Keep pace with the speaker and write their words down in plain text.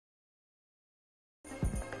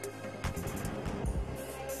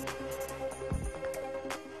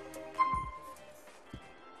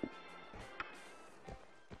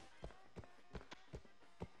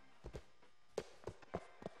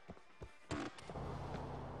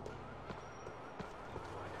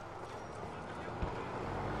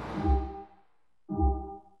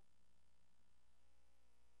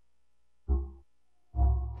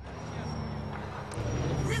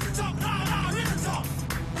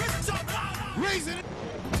reason.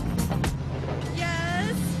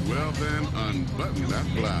 Yes? Well then, unbutton that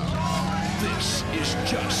blouse. This is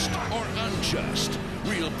Just or Unjust.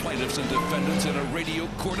 Real plaintiffs and defendants in a radio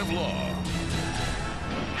court of law.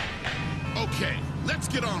 Okay, let's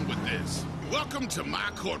get on with this. Welcome to my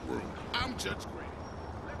courtroom. I'm Judge Green.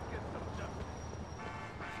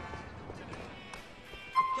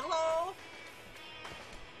 Hello?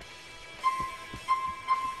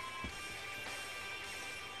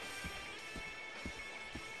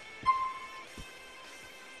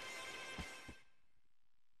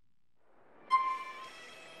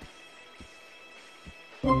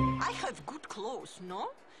 I have good clothes, no?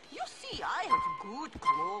 You see, I have good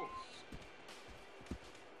clothes.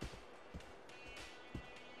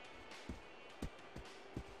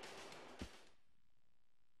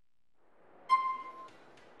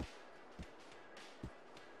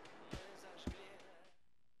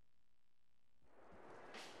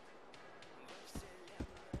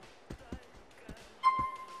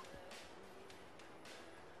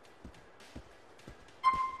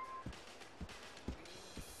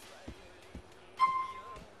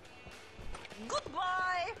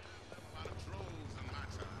 Goodbye!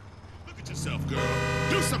 Look at yourself, girl.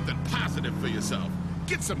 Do something positive for yourself.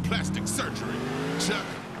 Get some plastic surgery. Chuck,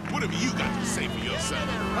 what have you got to say for yourself?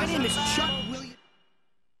 My name is Chuck Williams.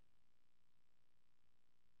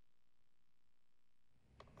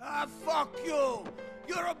 Ah, fuck you!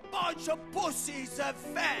 You're a bunch of pussies and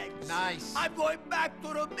fags! Nice. I'm going back to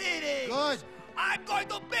the meeting! Good. I'm going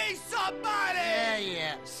to be somebody!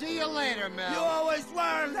 Yeah. See you later, Mel. You always were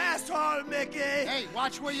an asshole, Mickey! Hey,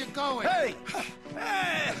 watch where you're going. Hey!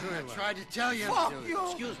 Hey! I tried to tell you. Fuck you!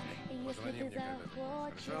 Excuse me.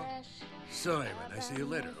 Sorry, man. I see you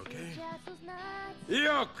later, okay?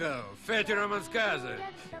 Yoko, fete romanskaze.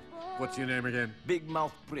 What's your name again? Big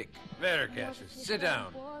mouth prick. Very Cassius. Sit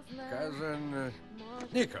down. Cousin,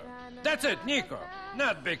 Nico. That's it, Nico.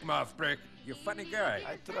 Not big mouth prick. You funny guy.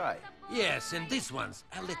 I try. Yes, and this one's,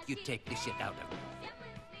 I'll let you take the shit out of him.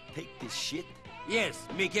 Take this shit? Yes,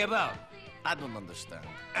 Mickey about. I don't understand.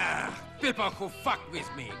 People who fuck with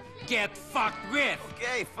me get fucked with.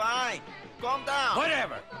 Okay, fine. Calm down.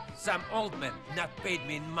 Whatever. Some old man not paid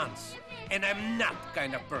me in months, and I'm not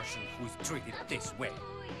kind of person who's treated this way.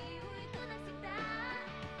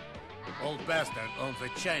 Old bastard owns a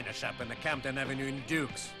china shop in the Camden Avenue in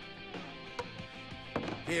Dukes.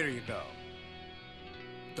 Here you go.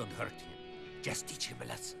 Don't hurt him. Just teach him a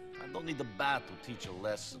lesson. I don't need a bat to teach a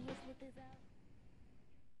lesson.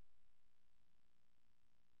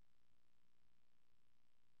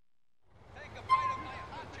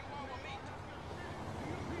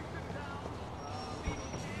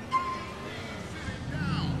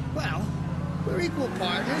 Well, we're equal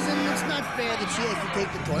partners, and it's not fair that she has to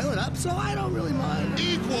take the toilet up, so I don't really mind.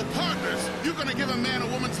 Equal partners? You're gonna give a man a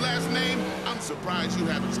woman's last name? I'm surprised you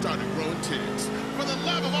haven't started growing ticks. For the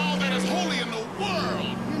love of all that is holy in the world!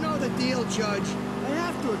 You know the deal, Judge. I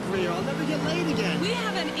have to agree or I'll never get laid again. We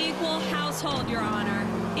have an equal household, Your Honor.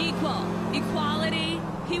 Equal. Equality.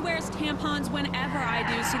 He wears tampons whenever I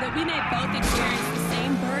do so that we may both experience the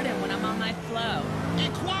same burden when I'm on my flow.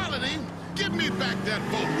 Equality? Give me back that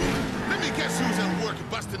vote, woman. Let me guess who's at work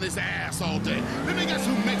busting his ass all day. Let me guess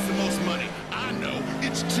who makes the most money. I know.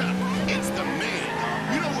 It's Chuck. It's the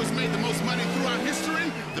man. You know who has made the most money throughout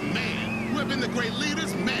history? The man. Who have been the great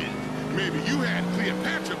leaders? Men. Maybe you had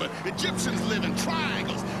Cleopatra, but Egyptians live in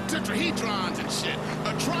triangles, tetrahedrons and shit.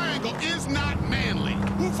 A triangle is not manly.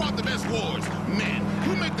 Who fought the best wars? Men.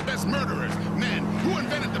 Who make the best murderers? Men. Who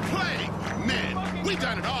invented the plague? Men. We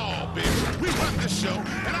done it all, bitch. We run this show,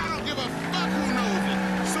 and I don't give a fuck who knows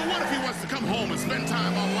it. So what if he wants to come home and spend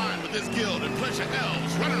time online with his guild and pleasure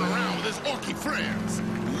elves, running around with his orky friends?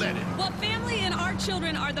 Let it. Well, family and our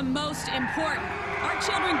children are the most important. Our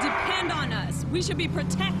children depend on us. We should be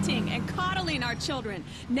protecting and coddling our children,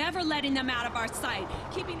 never letting them out of our sight,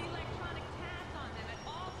 keeping electronic tabs on them at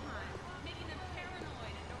all times, making them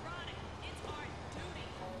paranoid and neurotic. It's our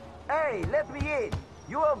duty. Hey, let me in.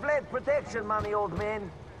 You owe Vlad protection money, old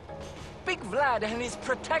man. Big Vlad and his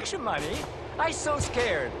protection money? I so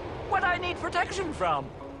scared. What I need protection from?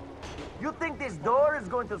 You think this door is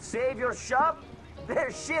going to save your shop?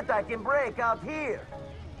 There's shit I can break out here.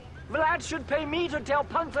 Vlad should pay me to tell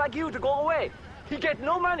punks like you to go away. He get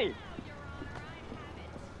no money.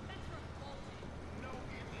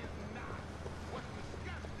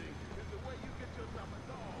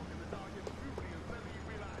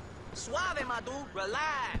 Suave, Madu.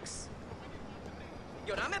 Relax.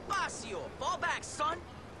 Yo, dame espacio. Fall back, son.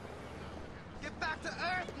 Get back to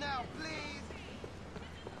Earth now, please.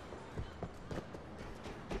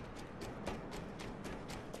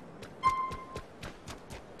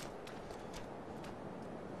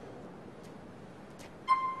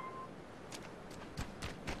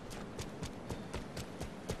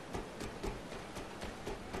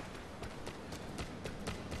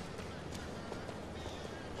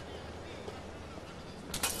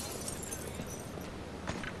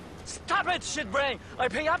 Stop it, shitbrain! I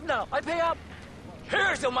pay up now. I pay up.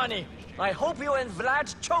 Here's your money. I hope you and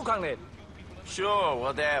Vlad choke on it. Sure,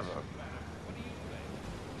 whatever.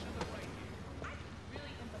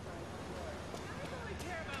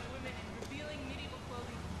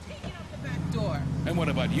 And what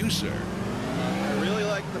about you, sir? I really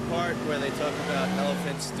like the part where they talk about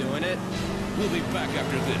elephants doing it. We'll be back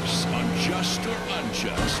after this on Just or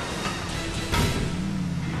Unjust.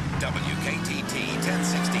 WKTT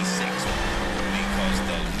 1066. Because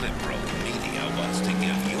the liberal media wants to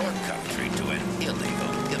give your country to an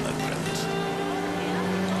illegal immigrant.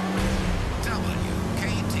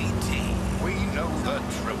 WKTT. We know the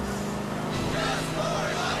truth.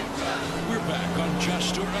 We're back on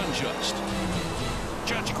Just or Unjust.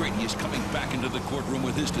 Judge Grady is coming back into the courtroom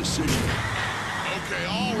with his decision. Okay,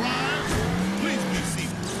 all rise. Please be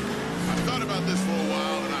seated. I've thought about this for a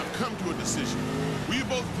while, and I've come to a decision. Will you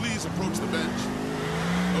both please approach the bench?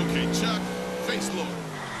 Okay, Chuck, face Lord.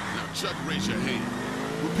 Now, Chuck, raise your hand.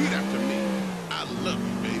 Repeat after me. I love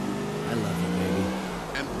you, baby. I love you, baby.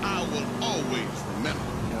 And I will always remember.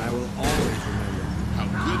 And I will always remember how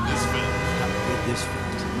good this feels. How good this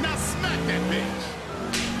feels. Now smack that bitch.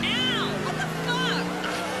 Ow! What the fuck?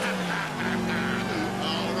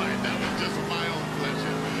 All right, that was just for my own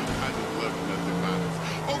pleasure. I just love nothing violence.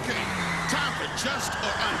 Okay, time for Just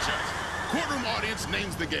or Unjust. Courtroom audience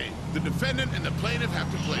names the game. The defendant and the plaintiff have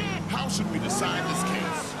to play. How should we decide this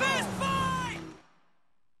case? Fist fight!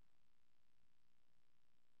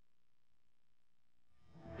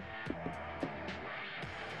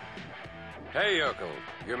 Hey, Yokel,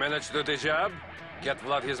 you managed to do the job? Get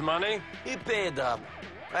Vlad his money? He paid up.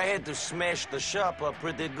 I had to smash the shop up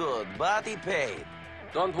pretty good, but he paid.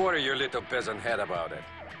 Don't worry your little peasant head about it.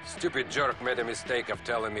 Stupid jerk made a mistake of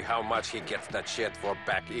telling me how much he gets that shit for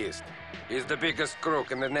back east. He's the biggest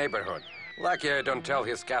crook in the neighborhood. Lucky I don't tell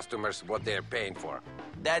his customers what they're paying for.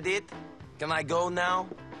 That it? Can I go now?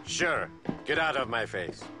 Sure. Get out of my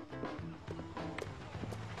face.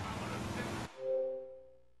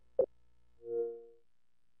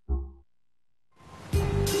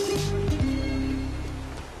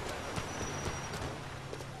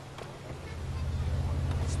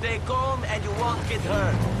 Stay calm and you won't get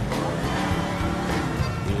hurt.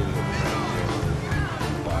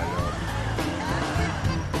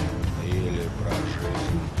 Или про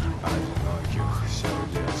жизнь одиноких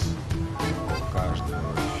сердец. У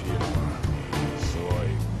каждого фильма свой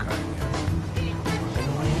конец.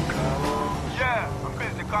 Yeah, I'm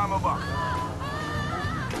busy, call me back.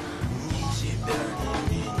 Ни тебя,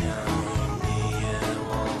 ни меня, ни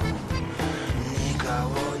его.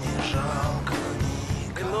 Никого не жалко.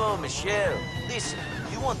 Hello, Michelle. Listen,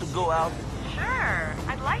 you want to go out? Sure,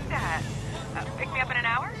 I'd like that. Pick me up in an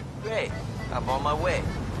hour? Great. I'm on my way.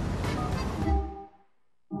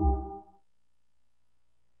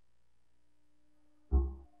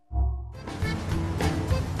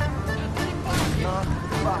 Not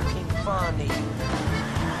fucking funny.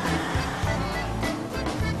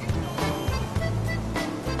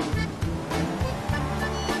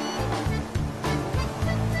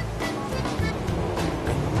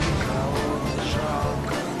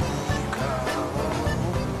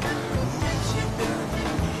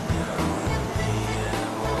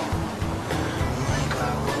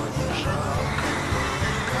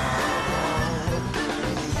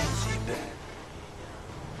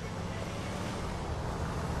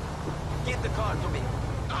 Get the car to me.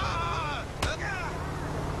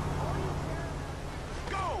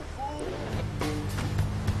 Go, fool!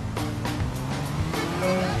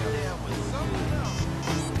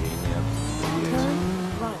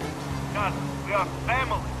 Gus, we are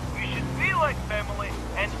family. We should feel like family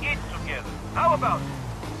and eat together. How about it?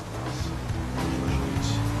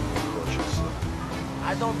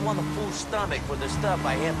 I don't want a full stomach for the stuff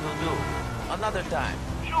I have to do. Another time.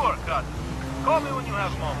 Sure, Gus. Call me when you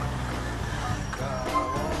have moments.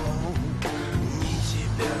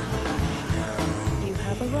 You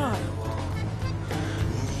have arrived.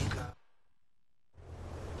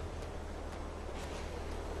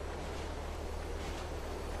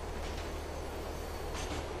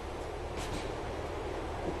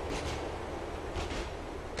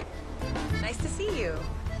 Nice to see you.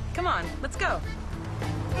 Come on, let's go.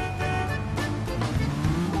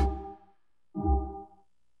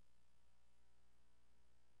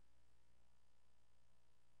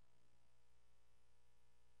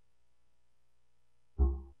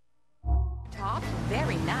 Top?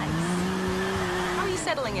 Very nice. How are you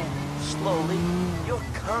settling in? Slowly. Your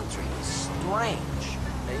country is strange.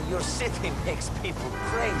 And your city makes people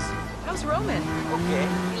crazy. How's Roman? Okay.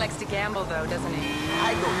 He likes to gamble, though, doesn't he?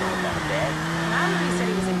 I don't know about that. Mallory said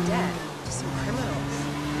he was in debt. to some criminals.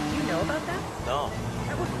 Do you know about that? No.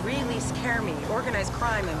 That would really scare me. Organized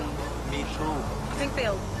crime, I mean. Me too. You think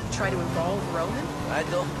they'll try to involve Roman? I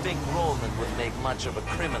don't think Roman would make much of a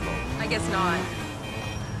criminal. I guess not.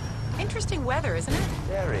 Interesting weather, isn't it?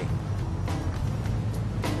 Very.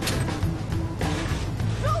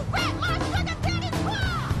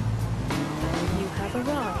 You have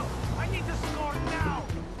arrived. I need to score now!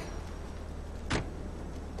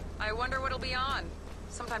 I wonder what'll be on.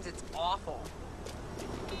 Sometimes it's awful.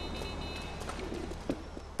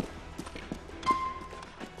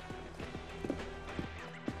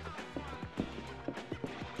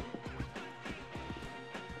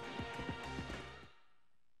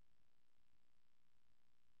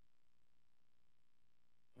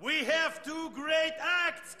 We have two great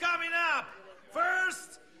acts coming up.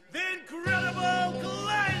 First, the incredible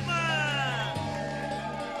Climbman!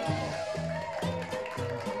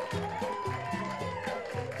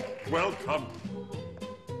 Welcome.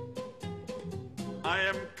 I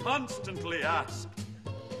am constantly asked,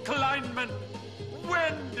 Kleinman,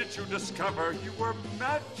 when did you discover you were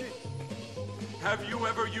magic? Have you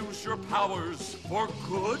ever used your powers for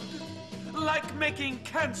good? Like making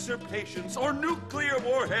cancer patients or nuclear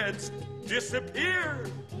warheads disappear?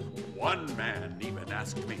 One man even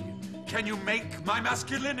asked me, can you make my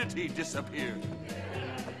masculinity disappear?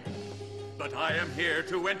 But I am here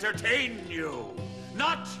to entertain you,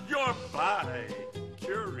 not your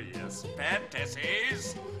bi-curious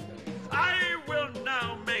fantasies. I will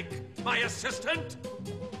now make my assistant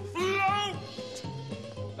float.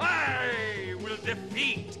 I will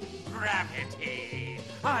defeat gravity.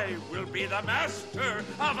 I will be the master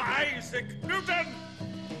of Isaac Newton.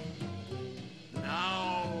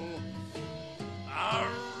 Now,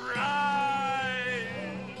 arise.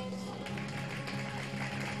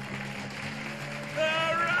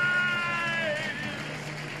 Arise.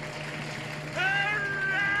 Arise.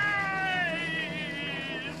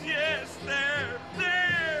 Yes, there.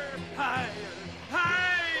 Higher,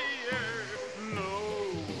 higher,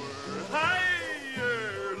 lower,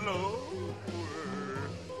 higher, lower.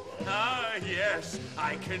 Ah, yes,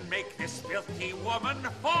 I can make this filthy woman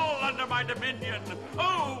fall under my dominion.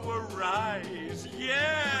 Oh, arise,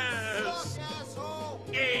 yes. Suck, asshole!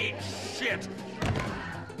 Eat shit.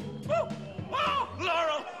 Oh,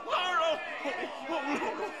 Laurel, Laurel. Oh,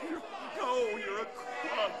 Laurel. Oh, you're a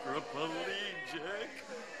quadriplegic.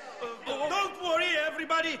 Don't worry,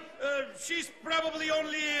 everybody. She's probably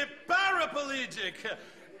only paraplegic.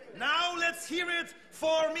 Now let's hear it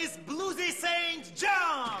for Miss Bluesy St.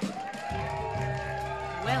 John.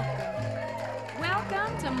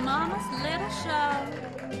 Welcome to Mama's little show.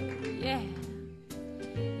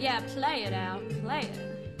 Yeah, play it, Al, play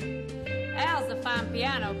it. Al's a fine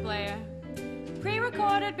piano player.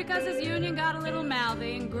 Pre-recorded because his union got a little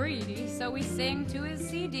mouthy and greedy, so we sing to his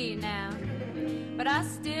CD now. But I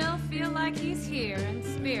still feel like he's here in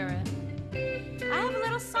spirit. I have a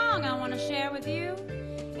little song I want to share with you.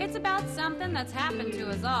 It's about something that's happened to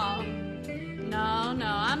us all. No,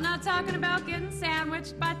 I'm not talking about getting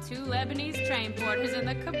sandwiched by two Lebanese train porters in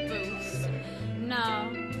the caboose. No,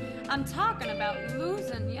 I'm talking about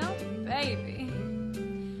losing your baby.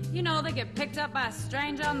 You know, they get picked up by a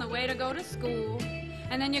stranger on the way to go to school,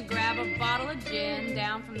 and then you grab a bottle of gin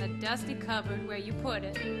down from the dusty cupboard where you put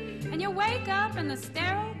it, and you wake up in the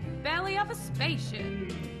sterile belly of a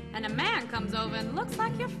spaceship, and a man comes over and looks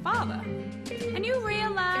like your father, and you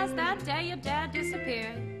realize that day your dad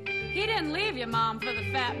disappeared. He didn't leave your mom for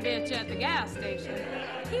the fat bitch at the gas station.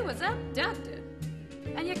 He was abducted.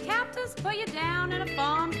 And your captors put you down in a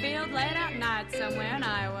farm field late at night somewhere in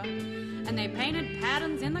Iowa. And they painted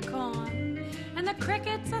patterns in the corn. And the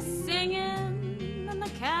crickets are singing. And the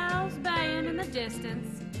cows baying in the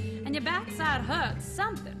distance. And your backside hurts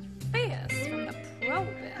something fierce from the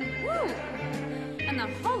probing. Woo! And the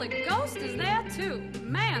Holy Ghost is there too.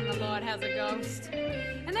 Man, the Lord has a ghost.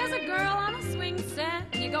 And there's a girl on a swing set,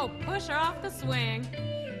 and you go push her off the swing.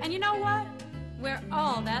 And you know what? We're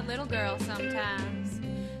all that little girl sometimes.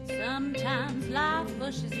 Sometimes life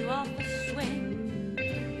pushes you off the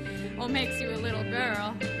swing, or makes you a little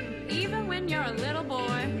girl, even when you're a little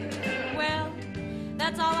boy. Well,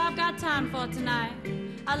 that's all I've got time for tonight.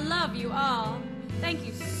 I love you all. Thank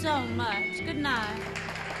you so much. Good night.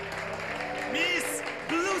 Miss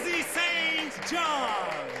Bluesy St.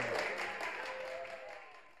 John.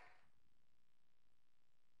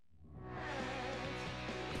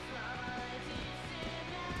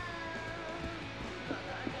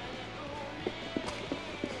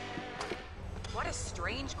 What a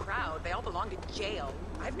strange crowd. They all belong to jail.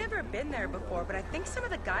 I've never been there before, but I think some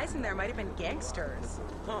of the guys in there might have been gangsters.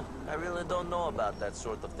 Huh. I really don't know about that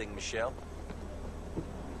sort of thing, Michelle.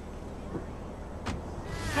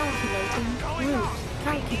 Calculating route.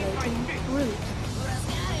 Calculating route.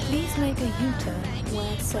 Please make a U-turn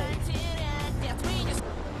where safe.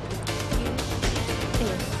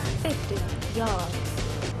 In 50 yards.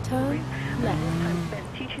 Turn left. Time spent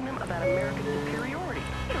teaching them about American superiority.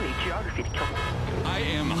 You don't need geography to kill them. I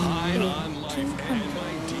am high on life, and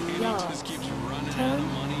my DNA just keeps running out of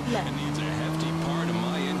money and needs a hefty part of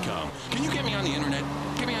my income. Can you get me on the internet?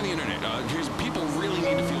 Get me on the internet. Here's people really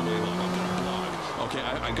need to feel my love. I've got a blog. Okay,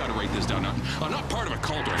 I gotta write this down. I'm not part of a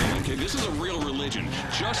cult or anything, okay? This is a real religion,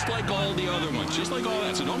 just like all the other ones, just like all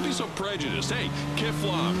that, so don't be so prejudiced. Hey,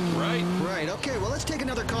 Kiflop, right? Right, okay, well, let's take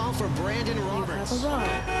another call for Brandon Roberts. You have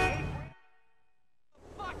arrived.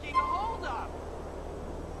 Fucking hold up!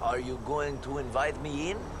 Are you going to invite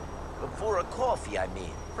me in? For a coffee, I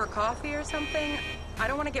mean. For coffee or something? I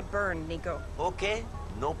don't want to get burned, Nico. Okay,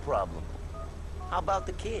 no problem. How about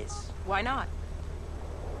the kiss? Why not?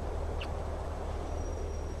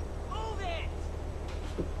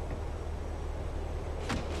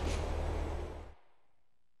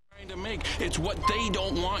 To make. It's what they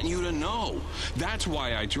don't want you to know. That's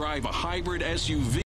why I drive a hybrid SUV.